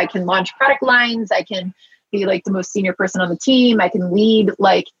manager. I can launch product lines. I can be the most senior person on the team. I can lead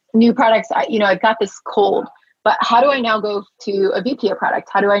new products. I've got this cold, but how do I now go to a VP of product?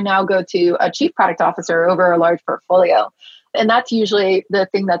 How do I now go to a chief product officer over a large portfolio? And that's usually the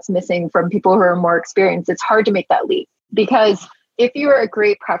thing that's missing from people who are more experienced. It's hard to make that leap. Because if you're a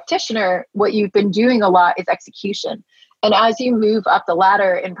great practitioner, what you've been doing a lot is execution. And as you move up the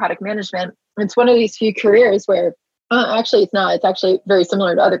ladder in product management, it's one of these few careers where, actually it's not, it's actually very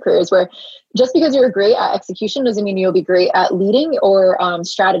similar to other careers where just because you're great at execution doesn't mean you'll be great at leading or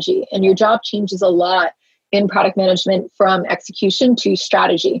strategy. And your job changes a lot in product management from execution to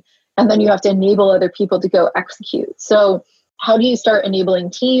strategy. And then you have to enable other people to go execute. So how do you start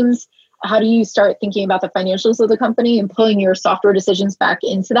enabling teams? How do you start thinking about the financials of the company and pulling your software decisions back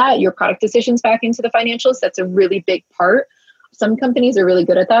into that, your product decisions back into the financials? That's a really big part. Some companies are really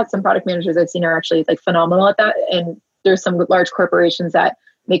good at that. Some product managers I've seen are actually phenomenal at that. And there's some large corporations that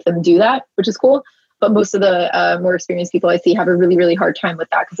make them do that, which is cool. But most of the more experienced people I see have a really, really hard time with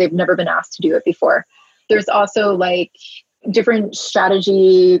that because they've never been asked to do it before. There's also different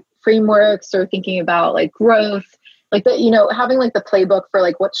strategy frameworks or thinking about growth. Having the playbook for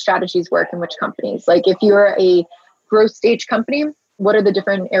what strategies work in which companies. If you're a growth stage company, what are the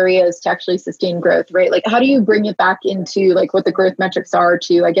different areas to actually sustain growth, right? Like, how do you bring it back into like what the growth metrics are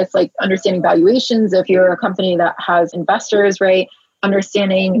to, I guess, like understanding valuations if you're a company that has investors, right?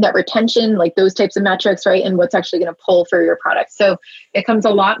 Understanding net retention, like those types of metrics, right? And what's actually going to pull for your product. So it comes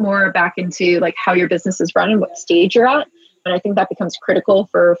a lot more back into like how your business is run and what stage you're at. And I think that becomes critical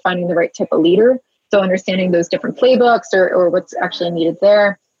for finding the right type of leader. So understanding those different playbooks or what's actually needed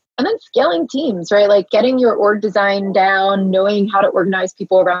there. And then scaling teams, right? Like getting your org design down, knowing how to organize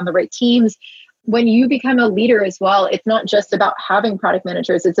people around the right teams. When you become a leader as well, it's not just about having product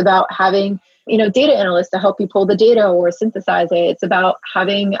managers. It's about having, data analysts to help you pull the data or synthesize it. It's about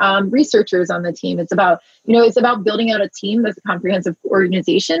having researchers on the team. It's about, it's about building out a team that's a comprehensive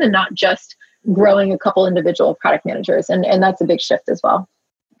organization and not just growing a couple individual product managers. And that's a big shift as well.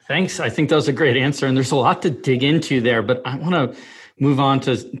 Thanks. I think that was a great answer. And there's a lot to dig into there, but I want to move on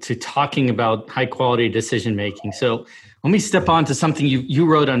to talking about high quality decision making. So let me step on to something you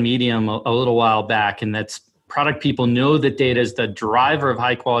wrote on Medium a little while back, and that's product people know that data is the driver of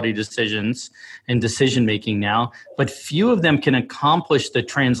high quality decisions and decision making now, but few of them can accomplish the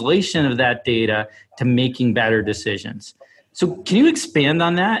translation of that data to making better decisions. So can you expand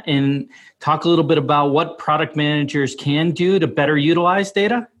on that and talk a little bit about what product managers can do to better utilize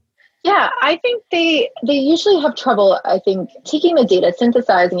data? Yeah, I think they usually have trouble, I think, taking the data,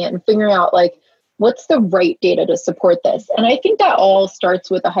 synthesizing it and figuring out like, what's the right data to support this? And I think that all starts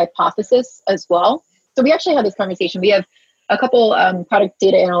with a hypothesis as well. So we actually had this conversation. We have a couple product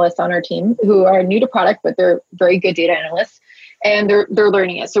data analysts on our team who are new to product, but they're very good data analysts and they're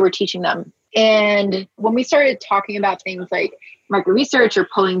learning it. So we're teaching them. And when we started talking about things like market research or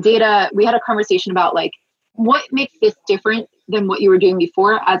pulling data, we had a conversation about like, what makes this different than what you were doing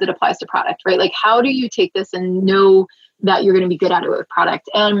before as it applies to product, right? Like, how do you take this and know that you're going to be good at it with product?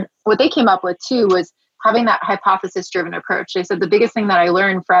 And what they came up with too was having that hypothesis-driven approach. They said the biggest thing that I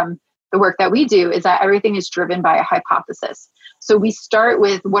learned from the work that we do is that everything is driven by a hypothesis. So we start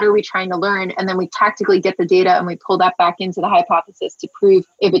with what are we trying to learn, and then we tactically get the data and we pull that back into the hypothesis to prove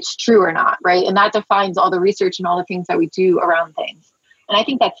if it's true or not, right? And that defines all the research and all the things that we do around things. And I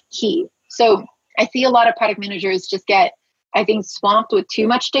think that's key. So I see a lot of product managers just get, I think, swamped with too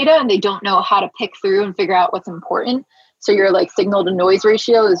much data and they don't know how to pick through and figure out what's important. So your like signal to noise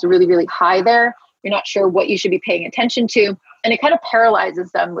ratio is really, really high there. You're not sure what you should be paying attention to. And it kind of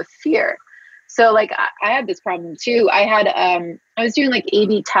paralyzes them with fear. So like I had this problem too. I was doing like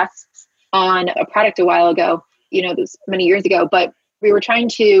A/B tests on a product a while ago, this many years ago, but we were trying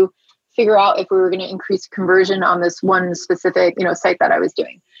to figure out if we were going to increase conversion on this one specific, site that I was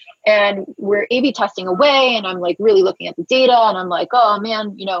doing. And we're A/B testing away and I'm like really looking at the data and I'm like, oh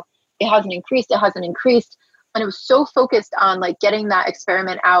man, it hasn't increased. And it was so focused on like getting that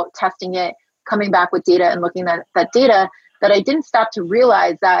experiment out, testing it, coming back with data and looking at that data that I didn't stop to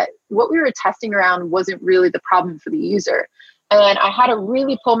realize that what we were testing around wasn't really the problem for the user. And I had to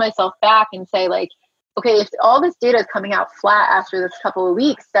really pull myself back and say like, okay, if all this data is coming out flat after this couple of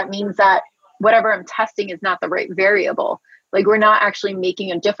weeks, that means that whatever I'm testing is not the right variable. Like we're not actually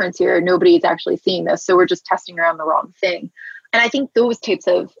making a difference here. Nobody's actually seeing this. So we're just testing around the wrong thing. And I think those types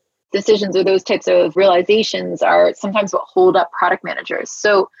of decisions or those types of realizations are sometimes what hold up product managers.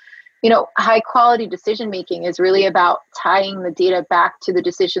 So, high quality decision making is really about tying the data back to the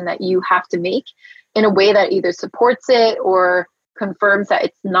decision that you have to make in a way that either supports it or confirms that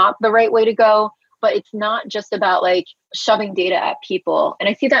it's not the right way to go. But it's not just about like shoving data at people. And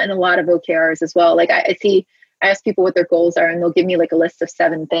I see that in a lot of OKRs as well. Like I ask people what their goals are and they'll give me like a list of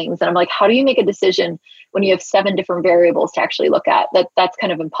 7 things. And I'm like, how do you make a decision when you have 7 different variables to actually look at? That's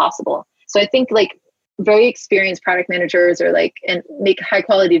kind of impossible. So I think like very experienced product managers are like, and make high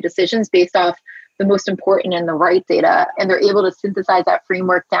quality decisions based off the most important and the right data. And they're able to synthesize that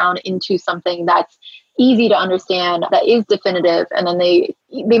framework down into something that's easy to understand, that is definitive. And then they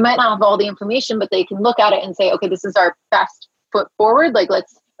might not have all the information, but they can look at it and say, okay, this is our best foot forward. Like,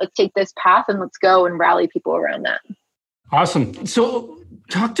 let's take this path and let's go and rally people around that. Awesome. So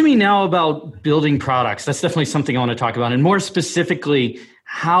talk to me now about building products. That's definitely something I want to talk about. And more specifically,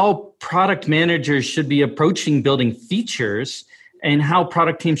 how product managers should be approaching building features and how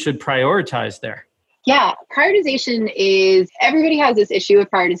product teams should prioritize there. Yeah, prioritization is, everybody has this issue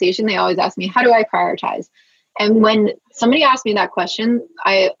with prioritization. They always ask me, how do I prioritize? And when somebody asks me that question,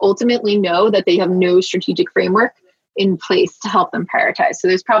 I ultimately know that they have no strategic framework in place to help them prioritize. So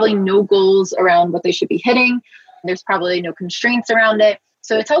there's probably no goals around what they should be hitting. There's probably no constraints around it.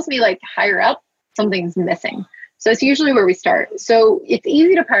 So it tells me like higher up, something's missing. So it's usually where we start. So it's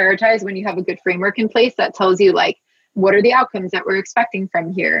easy to prioritize when you have a good framework in place that tells you like, what are the outcomes that we're expecting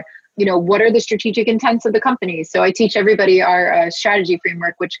from here? what are the strategic intents of the company? So I teach everybody our strategy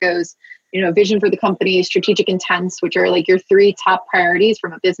framework, which goes, vision for the company, strategic intents, which are like your 3 top priorities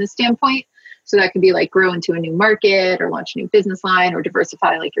from a business standpoint. So that could be like grow into a new market or launch a new business line or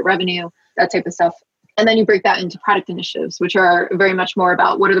diversify like your revenue, that type of stuff. And then you break that into product initiatives, which are very much more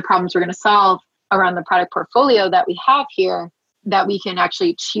about what are the problems we're going to solve around the product portfolio that we have here that we can actually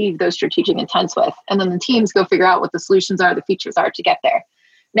achieve those strategic intents with. And then the teams go figure out what the solutions are, the features are to get there.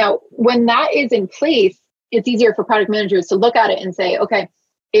 Now, when that is in place, it's easier for product managers to look at it and say, okay,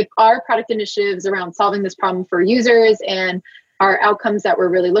 if our product initiatives around solving this problem for users and our outcomes that we're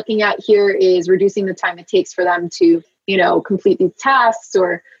really looking at here is reducing the time it takes for them to, complete these tasks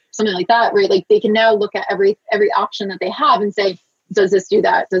or something like that, right? Like they can now look at every option that they have and say, does this do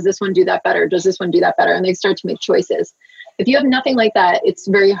that? Does this one do that better? Does this one do that better? And they start to make choices. If you have nothing like that, it's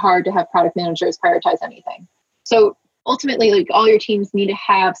very hard to have product managers prioritize anything. So ultimately, like all your teams need to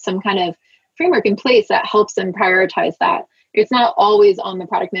have some kind of framework in place that helps them prioritize that. It's not always on the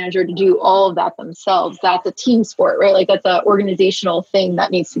product manager to do all of that themselves. That's a team sport, right? Like that's an organizational thing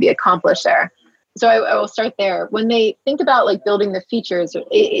that needs to be accomplished there. So I will start there. When they think about like building the features,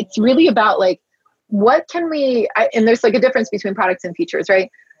 it's really about like, what can we, and there's like a difference between products and features,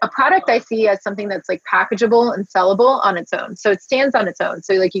 right? A product I see as something that's like packageable and sellable on its own. So it stands on its own.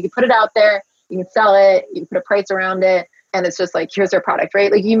 So like you can put it out there, you can sell it, you can put a price around it, and it's just like, here's our product,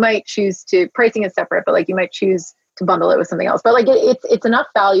 right? Like you might choose to, pricing is separate, but like you might choose to bundle it with something else. But like it's enough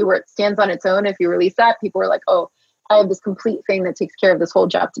value where it stands on its own. If you release that, people are like, oh, I have this complete thing that takes care of this whole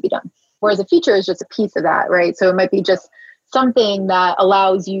job to be done. Whereas a feature is just a piece of that, right? So it might be just something that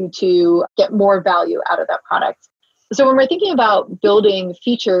allows you to get more value out of that product. So when we're thinking about building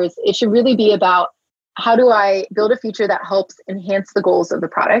features, it should really be about how do I build a feature that helps enhance the goals of the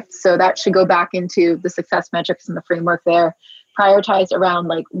product? So that should go back into the success metrics and the framework there, prioritized around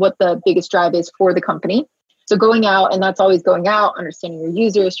like what the biggest drive is for the company. So going out, and that's always going out, understanding your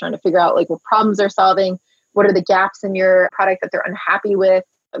users, trying to figure out like what problems they're solving, what are the gaps in your product that they're unhappy with.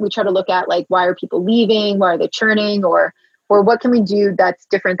 We try to look at like, why are people leaving? Why are they churning? Or what can we do that's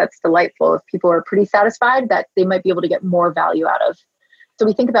different, that's delightful? If people are pretty satisfied, that they might be able to get more value out of. So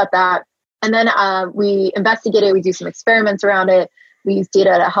we think about that. And then we investigate it. We do some experiments around it. We use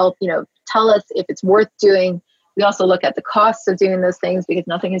data to help, tell us if it's worth doing. We also look at the costs of doing those things because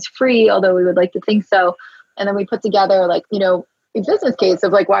nothing is free, although we would like to think so. And then we put together like, a business case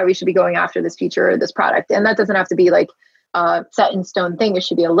of like why we should be going after this feature or this product. And that doesn't have to be like a set in stone thing. It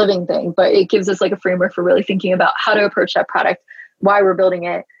should be a living thing, but it gives us like a framework for really thinking about how to approach that product, why we're building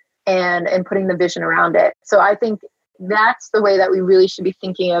it, and putting the vision around it. So I think that's the way that we really should be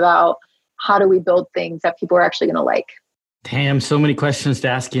thinking about how do we build things that people are actually going to like. Damn, so many questions to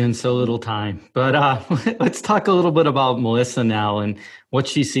ask you in so little time. But let's talk a little bit about Melissa now and what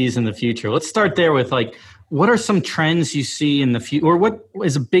she sees in the future. Let's start there with like, what are some trends you see in the future, or what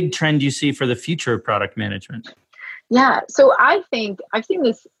is a big trend you see for the future of product management? Yeah, so I think I've seen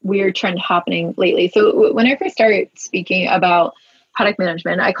this weird trend happening lately. So when I first started speaking about product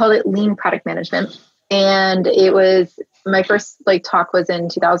management, I called it lean product management. And it was my first talk was in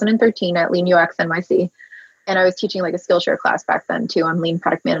 2013 at Lean UX NYC. And I was teaching like a Skillshare class back then too on lean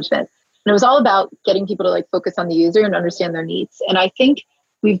product management. And it was all about getting people to focus on the user and understand their needs. And I think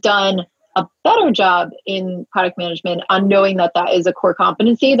we've done a better job in product management on knowing that that is a core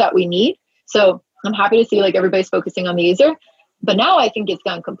competency that we need. So I'm happy to see everybody's focusing on the user. But now I think it's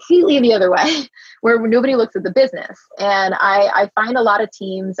gone completely the other way where nobody looks at the business. And I find a lot of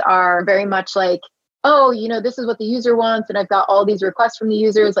teams are very much like, oh, this is what the user wants. And I've got all these requests from the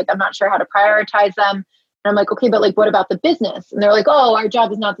users. I'm not sure how to prioritize them. And I'm like, okay, but what about the business? And they're like, oh, our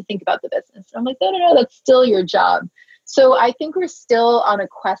job is not to think about the business. And I'm like, no, that's still your job. So I think we're still on a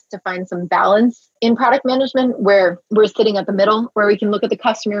quest to find some balance in product management where we're sitting at the middle, where we can look at the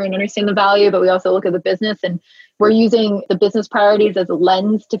customer and understand the value, but we also look at the business, and we're using the business priorities as a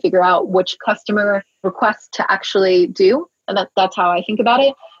lens to figure out which customer requests to actually do. And that's how I think about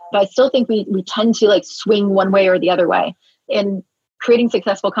it. But I still think we tend to swing one way or the other way. And creating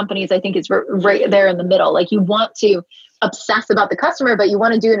successful companies, I think, is right there in the middle. You want to obsess about the customer, but you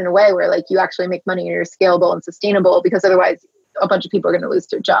want to do it in a way where you actually make money and you're scalable and sustainable, because otherwise a bunch of people are going to lose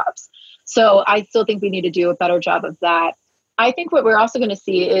their jobs. So I still think we need to do a better job of that. I think what we're also going to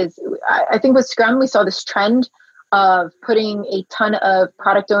see is, I think with Scrum, we saw this trend of putting a ton of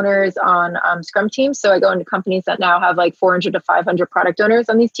product owners on Scrum teams. So I go into companies that now have 400 to 500 product owners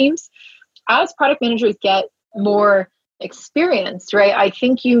on these teams. As product managers get more experienced, right, I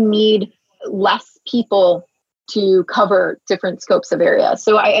think you need less people to cover different scopes of area.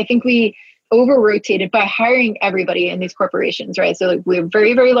 So I think we over rotated by hiring everybody in these corporations, right? So like we have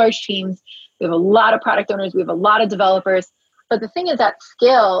very, very large teams. We have a lot of product owners. We have a lot of developers. But the thing is, at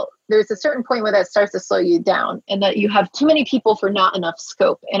scale, there's a certain point where that starts to slow you down and that you have too many people for not enough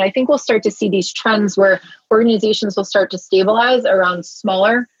scope. And I think we'll start to see these trends where organizations will start to stabilize around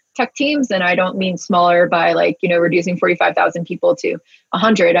smaller tech teams. And I don't mean smaller by like, reducing 45,000 people to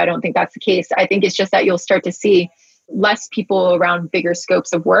 100. I don't think that's the case. I think it's just that you'll start to see less people around bigger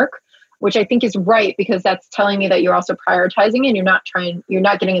scopes of work, which I think is right, because that's telling me that you're also prioritizing and you're not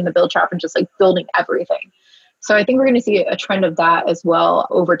getting in the build trap and just like building everything. So I think we're going to see a trend of that as well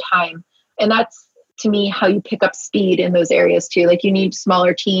over time. And that's, to me, how you pick up speed in those areas too. Like you need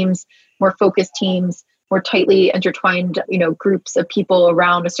smaller teams, more focused teams, more tightly intertwined, groups of people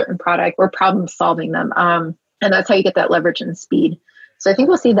around a certain product or problem solving them. And that's how you get that leverage and speed. So I think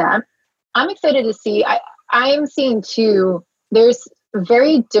we'll see that. I'm excited to see, I'm seeing too, there's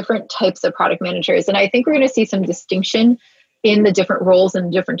very different types of product managers. And I think we're going to see some distinction in the different roles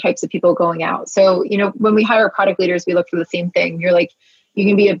and different types of people going out. So, when we hire product leaders, we look for the same thing. You're like, you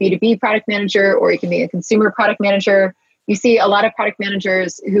can be a B2B product manager, or you can be a consumer product manager. You see a lot of product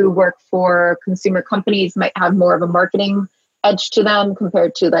managers who work for consumer companies might have more of a marketing edge to them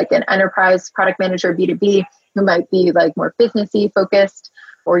compared to like an enterprise product manager, B2B, who might be like more businessy focused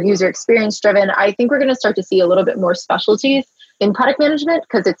or user experience driven. I think we're going to start to see a little bit more specialties in product management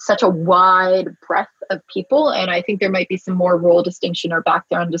because it's such a wide breadth of people. And I think there might be some more role distinction or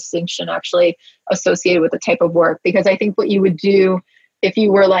background distinction actually associated with the type of work. Because I think what you would do if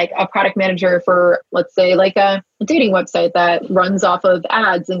you were like a product manager for, let's say, like a dating website that runs off of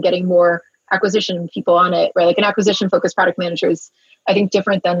ads and getting more acquisition people on it, right? Like an acquisition focused product manager is, I think,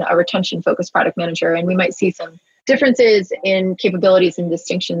 different than a retention focused product manager. And we might see some differences in capabilities and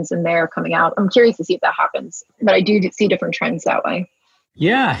distinctions in there coming out. I'm curious to see if that happens, but I do see different trends that way.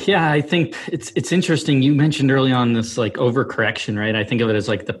 Yeah. I think it's interesting. You mentioned early on this like overcorrection, right? I think of it as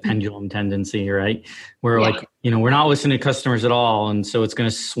like the pendulum tendency, right? Where like, we're not listening to customers at all. And so it's going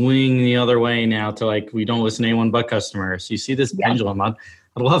to swing the other way now to like, we don't listen to anyone but customers. So you see this pendulum.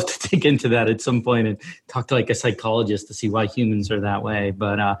 I'd love to dig into that at some point and talk to like a psychologist to see why humans are that way.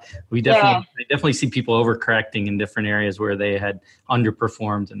 But I definitely see people overcorrecting in different areas where they had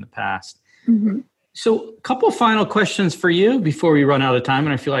underperformed in the past. Mm-hmm. So a couple of final questions for you before we run out of time.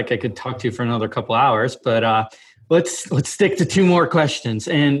 And I feel like I could talk to you for another couple hours, but let's stick to two more questions.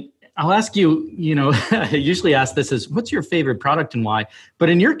 And I'll ask you, I usually ask this is, what's your favorite product and why? But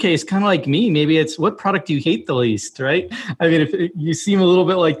in your case, kind of like me, maybe it's what product do you hate the least, right? I mean, if you seem a little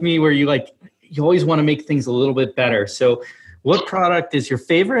bit like me where you always want to make things a little bit better. So what product is your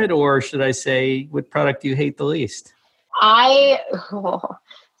favorite, or should I say, what product do you hate the least?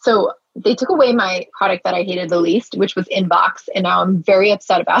 So they took away my product that I hated the least, which was Inbox. And now I'm very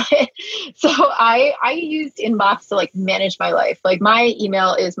upset about it. So I used Inbox to like manage my life. Like my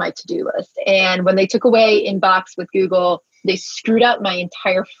email is my to-do list. And when they took away Inbox with Google, they screwed up my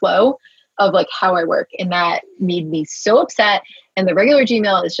entire flow of like how I work. And that made me so upset. And the regular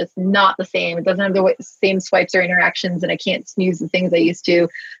Gmail is just not the same. It doesn't have the same swipes or interactions. And I can't snooze the things I used to.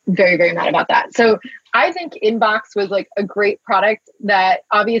 I'm very, very mad about that. So I think Inbox was like a great product that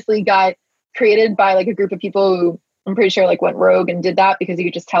obviously got created by like a group of people who I'm pretty sure like went rogue and did that because you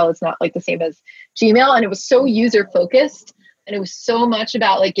could just tell it's not like the same as Gmail. And it was so user focused. And it was so much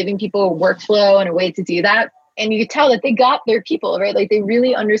about like giving people a workflow and a way to do that. And you could tell that they got their people, right? Like they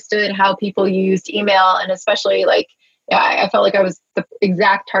really understood how people used email. And especially like, I felt like I was the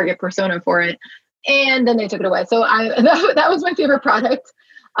exact target persona for it. And then they took it away. So that was my favorite product.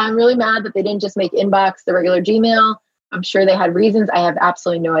 I'm really mad that they didn't just make Inbox the regular Gmail. I'm sure they had reasons. I have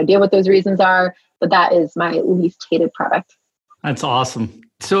absolutely no idea what those reasons are, but that is my least hated product. That's awesome.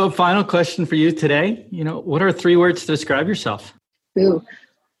 So a final question for you today. What are 3 words to describe yourself? Ooh,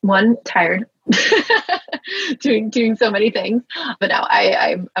 1, tired. doing so many things, but no,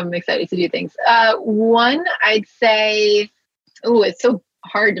 I'm excited to do things. 1, I'd say, it's so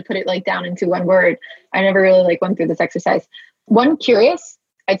hard to put it like down into 1 word. I never really like went through this exercise. 1, curious.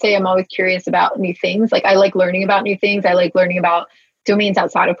 I'd say I'm always curious about new things. Like I like learning about new things. I like learning about domains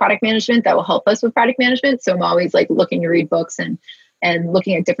outside of product management that will help us with product management. So I'm always like looking to read books and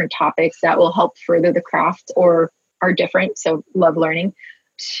looking at different topics that will help further the craft or are different. So love learning.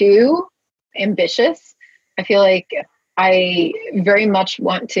 2, ambitious. I feel like I very much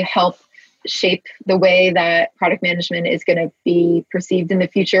want to help shape the way that product management is going to be perceived in the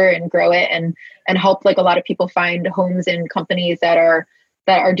future and grow it and help like a lot of people find homes in companies that are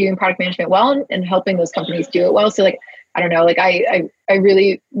doing product management well and helping those companies do it well. So like I don't know, like I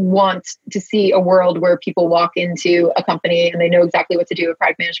really want to see a world where people walk into a company and they know exactly what to do with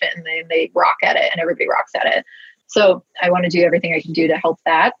product management and they rock at it and everybody rocks at it. So I want to do everything I can do to help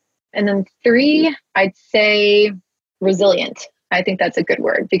that. And then 3, I'd say resilient. I think that's a good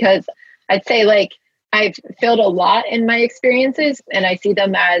word because I'd say like I've failed a lot in my experiences and I see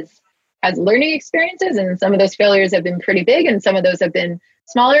them as learning experiences. And some of those failures have been pretty big and some of those have been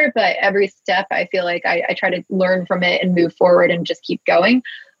smaller, but every step I feel like I try to learn from it and move forward and just keep going.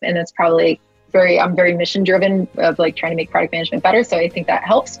 And that's probably I'm very mission driven of like trying to make product management better. So I think that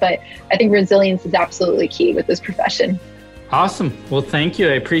helps, but I think resilience is absolutely key with this profession. Awesome. Well, thank you.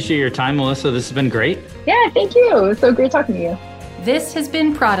 I appreciate your time, Melissa. This has been great. Yeah, thank you. It was so great talking to you. This has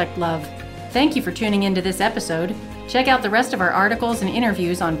been Product Love. Thank you for tuning into this episode. Check out the rest of our articles and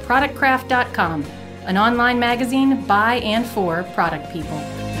interviews on productcraft.com, an online magazine by and for product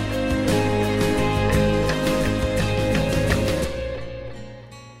people.